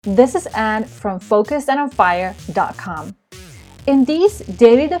This is Anne from FocusedAndOnFire.com. In these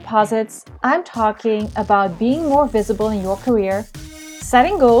daily deposits, I'm talking about being more visible in your career,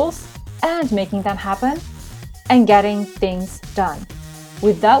 setting goals and making them happen, and getting things done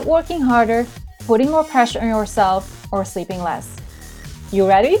without working harder, putting more pressure on yourself, or sleeping less. You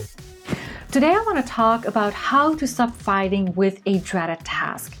ready? Today I want to talk about how to stop fighting with a dreaded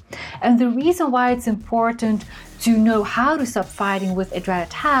task. And the reason why it's important to know how to stop fighting with a dreaded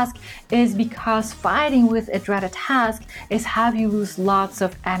task is because fighting with a dreaded task is how you lose lots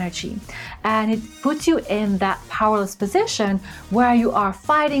of energy. And it puts you in that powerless position where you are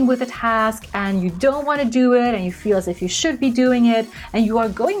fighting with a task and you don't want to do it and you feel as if you should be doing it, and you are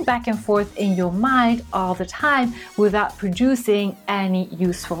going back and forth in your mind all the time without producing any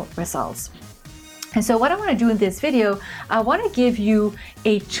useful results. And so what I want to do in this video, I want to give you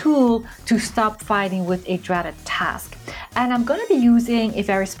a tool to stop fighting with a dreaded task. And I'm going to be using a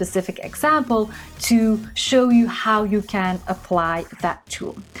very specific example to show you how you can apply that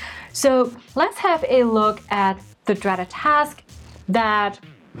tool. So let's have a look at the dreaded task that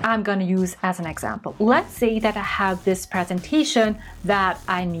I'm going to use as an example. Let's say that I have this presentation that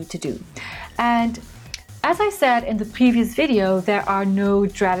I need to do. And as I said in the previous video, there are no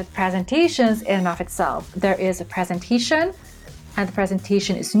dreaded presentations in and of itself. There is a presentation, and the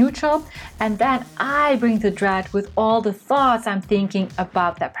presentation is neutral, and then I bring the dread with all the thoughts I'm thinking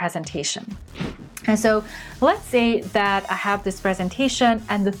about that presentation. And so let's say that I have this presentation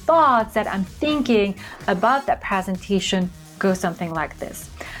and the thoughts that I'm thinking about that presentation go something like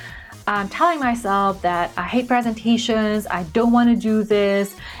this. I'm telling myself that I hate presentations, I don't want to do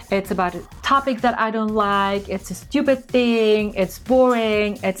this, it's about a topic that I don't like, it's a stupid thing, it's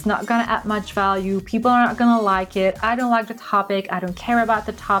boring, it's not going to add much value, people are not going to like it, I don't like the topic, I don't care about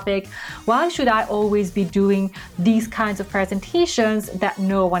the topic. Why should I always be doing these kinds of presentations that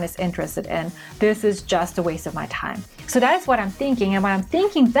no one is interested in? This is just a waste of my time. So that is what I'm thinking, and when I'm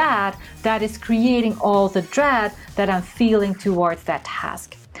thinking that is creating all the dread that I'm feeling towards that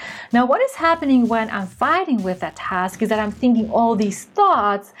task. Now, what is happening when I'm fighting with that task is that I'm thinking all these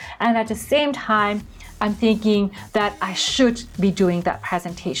thoughts, and at the same time, I'm thinking that I should be doing that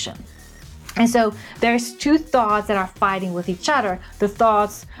presentation. And so there's two thoughts that are fighting with each other. The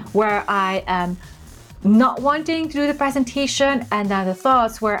thoughts where I am not wanting to do the presentation, and then the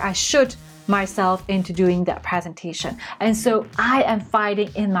thoughts where I should myself into doing that presentation. And so I am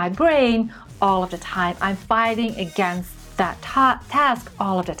fighting in my brain all of the time. I'm fighting against that task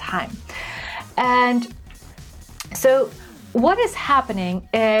all of the time. And so what is happening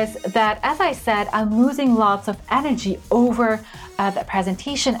is that, as I said, I'm losing lots of energy over that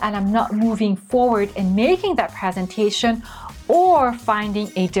presentation, and I'm not moving forward in making that presentation or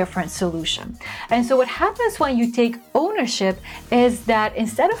finding a different solution. And so what happens when you take ownership is that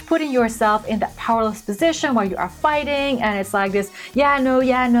instead of putting yourself in that powerless position where you are fighting and it's like this, yeah, no,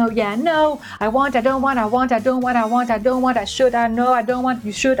 yeah, no, yeah, no, I want, I don't want, I want, I don't want, I want, I don't want, I should, I know, I don't want,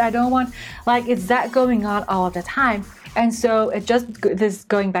 you should, I don't want, like it's that going on all of the time. And so it just this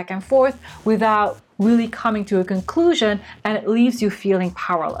going back and forth without really coming to a conclusion, and it leaves you feeling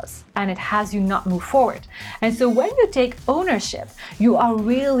powerless and it has you not move forward. And so when you take ownership, you are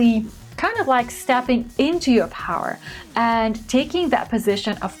really kind of like stepping into your power and taking that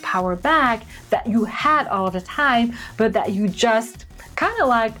position of power back that you had all the time, but that you just kind of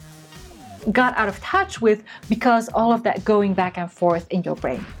like got out of touch with because all of that going back and forth in your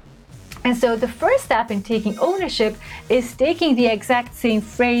brain. And so the first step in taking ownership is taking the exact same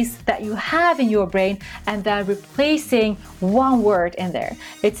phrase that you have in your brain and then replacing one word in there.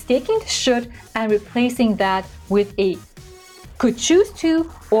 It's taking the should and replacing that with a could choose to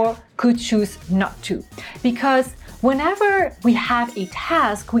or could choose not to. Because whenever we have a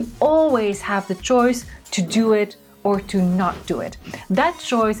task, we always have the choice to do it or to not do it. That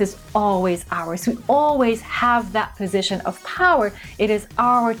choice is always ours. We always have that position of power. It is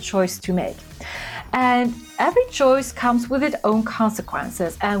our choice to make. And every choice comes with its own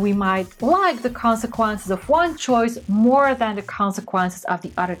consequences, and we might like the consequences of one choice more than the consequences of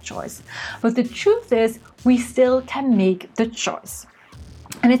the other choice. But the truth is, we still can make the choice.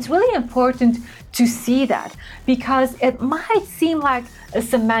 And it's really important to see that, because it might seem like a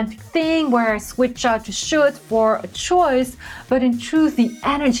semantic thing where I switch out to should for a choice, but in truth, the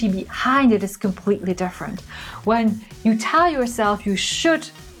energy behind it is completely different. When you tell yourself you should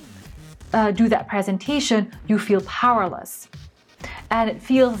do that presentation, you feel powerless. And it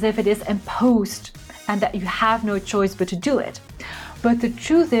feels as if it is imposed and that you have no choice but to do it. But the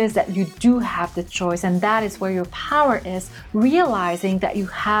truth is that you do have the choice, and that is where your power is, realizing that you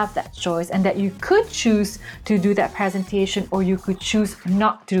have that choice and that you could choose to do that presentation or you could choose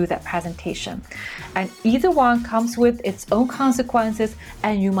not to do that presentation. And either one comes with its own consequences,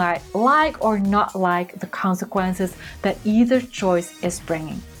 and you might like or not like the consequences that either choice is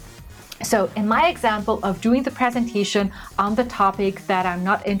bringing. So in my example of doing the presentation on the topic that I'm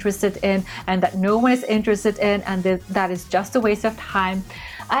not interested in and that no one is interested in and that is just a waste of time,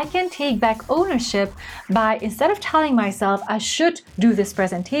 I can take back ownership by, instead of telling myself I should do this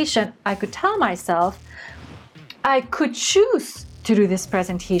presentation, I could tell myself I could choose to do this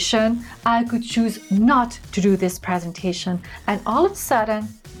presentation, I could choose not to do this presentation, and all of a sudden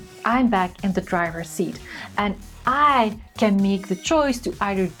I'm back in the driver's seat and I can make the choice to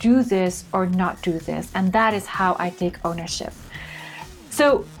either do this or not do this, and that is how I take ownership.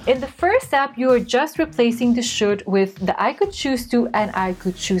 So in the first step, you are just replacing the should with the I could choose to and I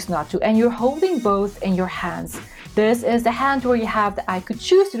could choose not to, and you're holding both in your hands. This is the hand where you have the I could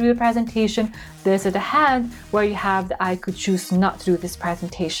choose to do the presentation. This is the hand where you have the I could choose not to do this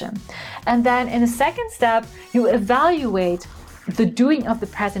presentation. And then in the second step, you evaluate the doing of the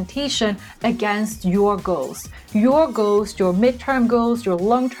presentation against your goals, your midterm goals, your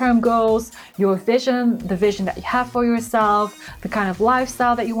long-term goals, your vision, the vision that you have for yourself, the kind of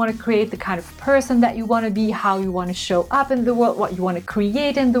lifestyle that you want to create, the kind of person that you want to be, how you want to show up in the world, what you want to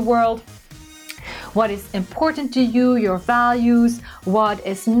create in the world, what is important to you, your values, what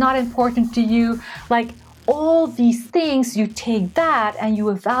is not important to you. Like all these things, you take that and you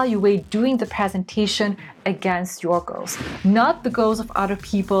evaluate doing the presentation against your goals, not the goals of other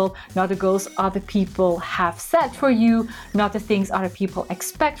people, not the goals other people have set for you, not the things other people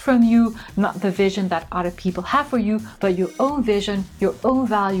expect from you, not the vision that other people have for you, but your own vision, your own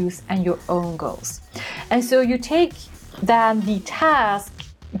values, and your own goals. And so you take then the task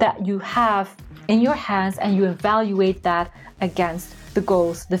that you have in your hands and you evaluate that against the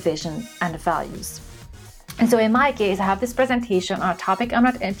goals, the vision, and the values. And so in my case, I have this presentation on a topic I'm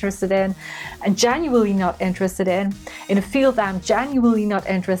not interested in, and genuinely not interested in a field that I'm genuinely not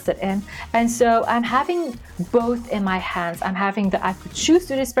interested in. And so I'm having both in my hands. I'm having the I could choose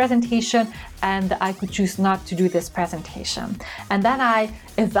to do this presentation and the I could choose not to do this presentation. And then I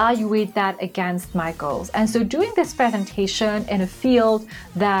evaluate that against my goals. And so doing this presentation in a field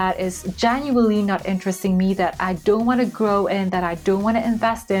that is genuinely not interesting me, that I don't want to grow in, that I don't want to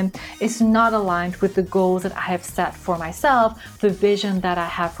invest in, is not aligned with the goals that I have set for myself, the vision that I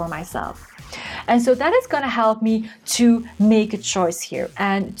have for myself. And so that is going to help me to make a choice here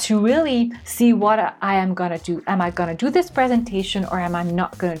and to really see what I am going to do. Am I going to do this presentation or am I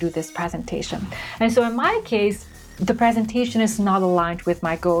not going to do this presentation? And so in my case, the presentation is not aligned with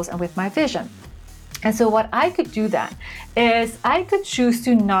my goals and with my vision. And so what I could do then is I could choose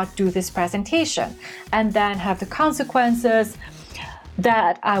to not do this presentation and then have the consequences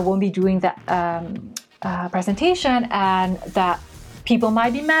that I won't be doing that presentation, and that people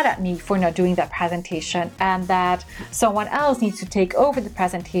might be mad at me for not doing that presentation, and that someone else needs to take over the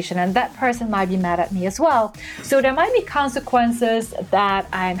presentation and that person might be mad at me as well. So there might be consequences that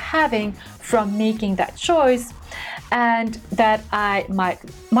I'm having from making that choice and that I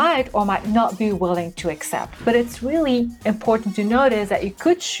might or might not be willing to accept. But it's really important to notice that you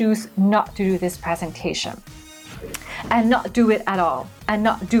could choose not to do this presentation and not do it at all, and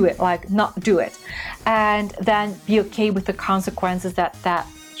not do it, and then be okay with the consequences that that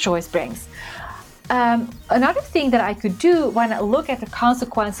choice brings. Another thing that I could do when I look at the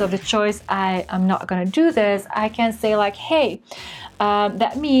consequence of the choice, I am not going to do this, I can say like, hey,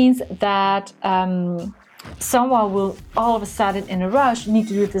 that means that someone will all of a sudden in a rush need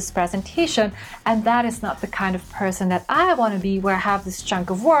to do this presentation, and that is not the kind of person that I want to be, where I have this chunk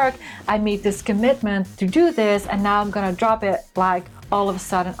of work, I made this commitment to do this, and now I'm gonna drop it like all of a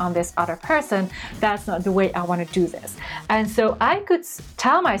sudden on this other person. That's not the way I want to do this. And so I could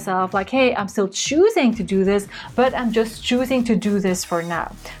tell myself like, hey, I'm still choosing to do this, but I'm just choosing to do this for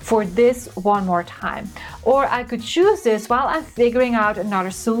now, for this one more time. Or I could choose this while I'm figuring out another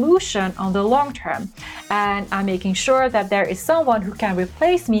solution on the long term, and I'm making sure that there is someone who can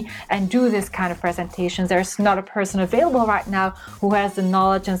replace me and do this kind of presentations. There's not a person available right now who has the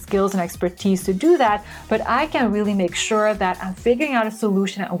knowledge and skills and expertise to do that, but I can really make sure that I'm figuring out a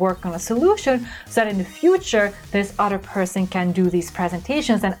solution and work on a solution so that in the future this other person can do these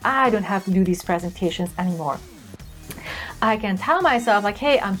presentations and I don't have to do these presentations anymore. I can tell myself like,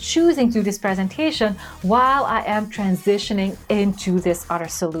 hey, I'm choosing to do this presentation while I am transitioning into this other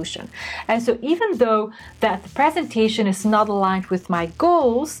solution. And so even though that the presentation is not aligned with my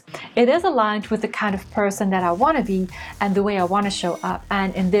goals, it is aligned with the kind of person that I want to be and the way I want to show up.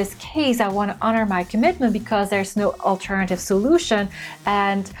 And in this case, I want to honor my commitment because there's no alternative solution.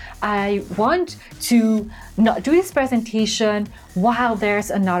 And I want to not do this presentation while there's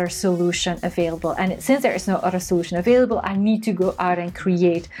another solution available. And since there is no other solution available, I need to go out and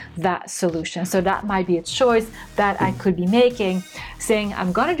create that solution. So that might be a choice that I could be making, saying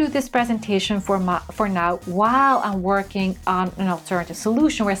I'm going to do this presentation for now while I'm working on an alternative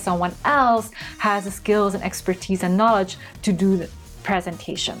solution where someone else has the skills and expertise and knowledge to do the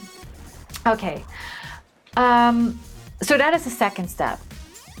presentation. Okay, so that is the second step.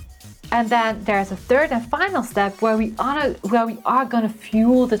 And then there's a third and final step where we are going to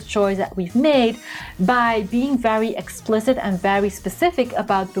fuel the choice that we've made by being very explicit and very specific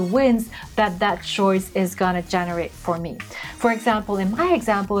about the wins that choice is going to generate for me. For example, in my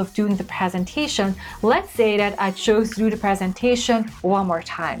example of doing the presentation, let's say that I chose to do the presentation one more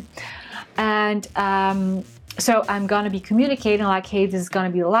time. And so I'm going to be communicating like, hey, this is going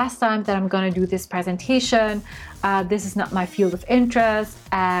to be the last time that I'm going to do this presentation. This is not my field of interest,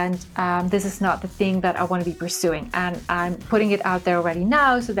 and this is not the thing that I want to be pursuing. And I'm putting it out there already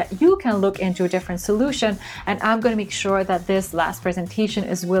now so that you can look into a different solution. And I'm going to make sure that this last presentation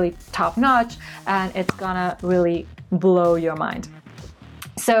is really top notch and it's going to really blow your mind.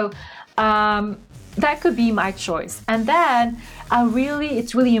 So that could be my choice. And then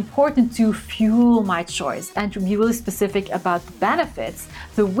it's really important to fuel my choice and to be really specific about the benefits,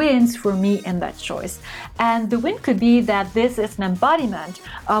 the wins for me in that choice. And the win could be that this is an embodiment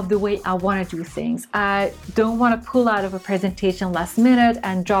of the way I want to do things. I don't want to pull out of a presentation last minute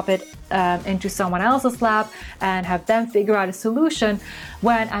and drop it into someone else's lap and have them figure out a solution.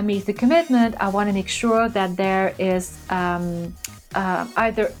 When I make the commitment, I want to make sure that there is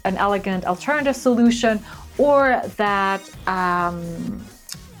either an elegant alternative solution or that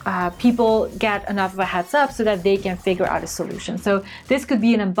people get enough of a heads up so that they can figure out a solution. So this could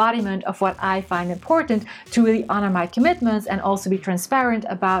be an embodiment of what I find important to really honor my commitments and also be transparent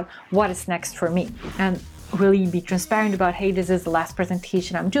about what is next for me. And really be transparent about, hey, this is the last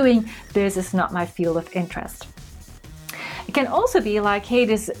presentation I'm doing. This is not my field of interest. It can also be like, hey,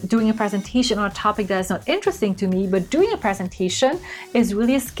 doing a presentation on a topic that is not interesting to me, but doing a presentation is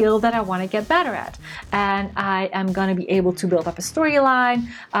really a skill that I want to get better at. And I am going to be able to build up a storyline.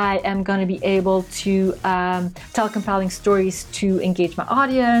 I am going to be able to tell compelling stories to engage my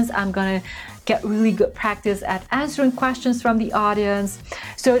audience. I'm going to get really good practice at answering questions from the audience.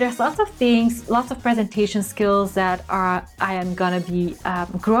 So there's lots of things, lots of presentation skills that I am going to be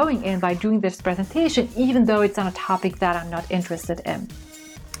growing in by doing this presentation, even though it's on a topic that I'm not interested in.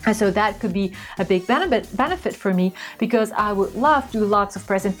 And so that could be a big benefit for me, because I would love to do lots of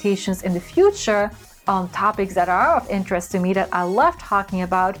presentations in the future on topics that are of interest to me, that I love talking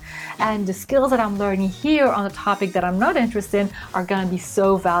about, and the skills that I'm learning here on a topic that I'm not interested in are going to be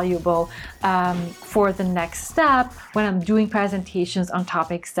so valuable for the next step when I'm doing presentations on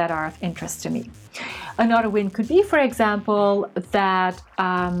topics that are of interest to me. Another win could be, for example, that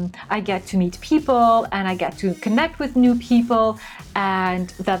I get to meet people and I get to connect with new people, and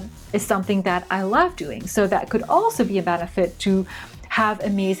that is something that I love doing. So that could also be a benefit, to have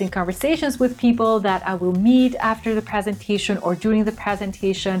amazing conversations with people that I will meet after the presentation or during the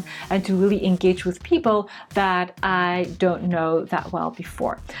presentation, and to really engage with people that I don't know that well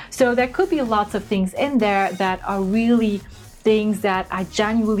before. So there could be lots of things in there that are really things that I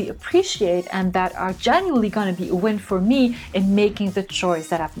genuinely appreciate and that are genuinely going to be a win for me in making the choice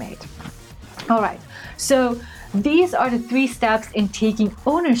that I've made. All right, so these are the 3 steps in taking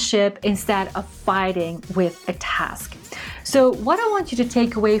ownership instead of fighting with a task. So what I want you to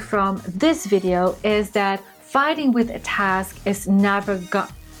take away from this video is that fighting with a task is never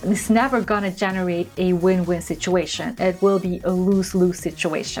going to generate a win-win situation. It will be a lose-lose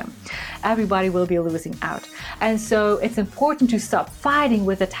situation. Everybody will be losing out. And so it's important to stop fighting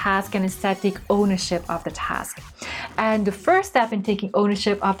with the task and instead take ownership of the task. And the first step in taking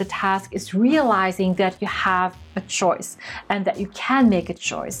ownership of the task is realizing that you have a choice and that you can make a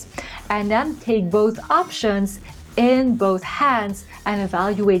choice. And then take both options in both hands and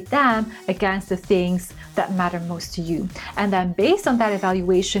evaluate them against the things that matter most to you. And then based on that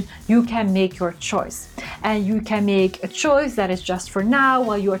evaluation, you can make your choice. And you can make a choice that is just for now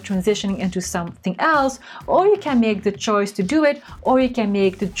while you are transitioning into something else, or you can make the choice to do it, or you can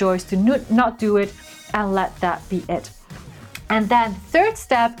make the choice to not do it and let that be it. And then third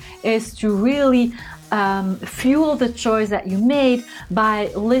step is to really fuel the choice that you made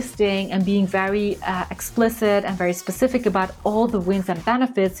by listing and being very explicit and very specific about all the wins and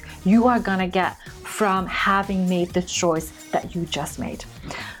benefits you are gonna get from having made the choice that you just made.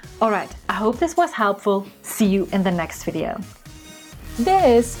 All right, I hope this was helpful. See you in the next video.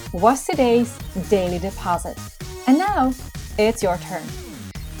 This was today's daily deposit. And now it's your turn.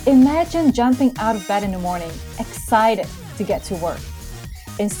 Imagine jumping out of bed in the morning, excited to get to work.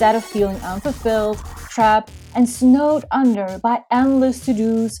 Instead of feeling unfulfilled, trapped, and snowed under by endless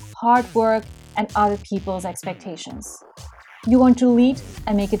to-dos, hard work, and other people's expectations. You want to lead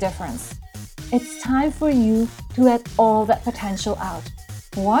and make a difference. It's time for you to let all that potential out,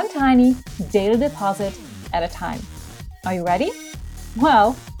 one tiny daily deposit at a time. Are you ready?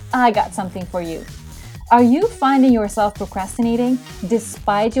 Well, I got something for you. Are you finding yourself procrastinating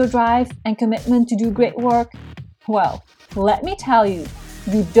despite your drive and commitment to do great work? Well, let me tell you,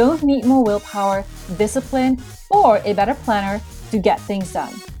 you don't need more willpower, discipline, or a better planner to get things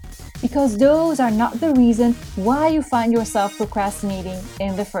done. Because those are not the reason why you find yourself procrastinating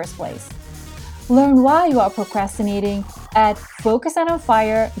in the first place. Learn why you are procrastinating at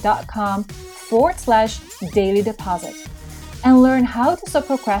focusandonfire.com/daily deposit. And learn how to stop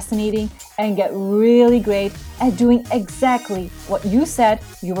procrastinating and get really great at doing exactly what you said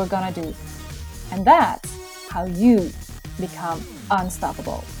you were gonna do. And that's how you become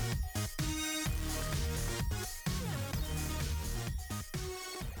unstoppable.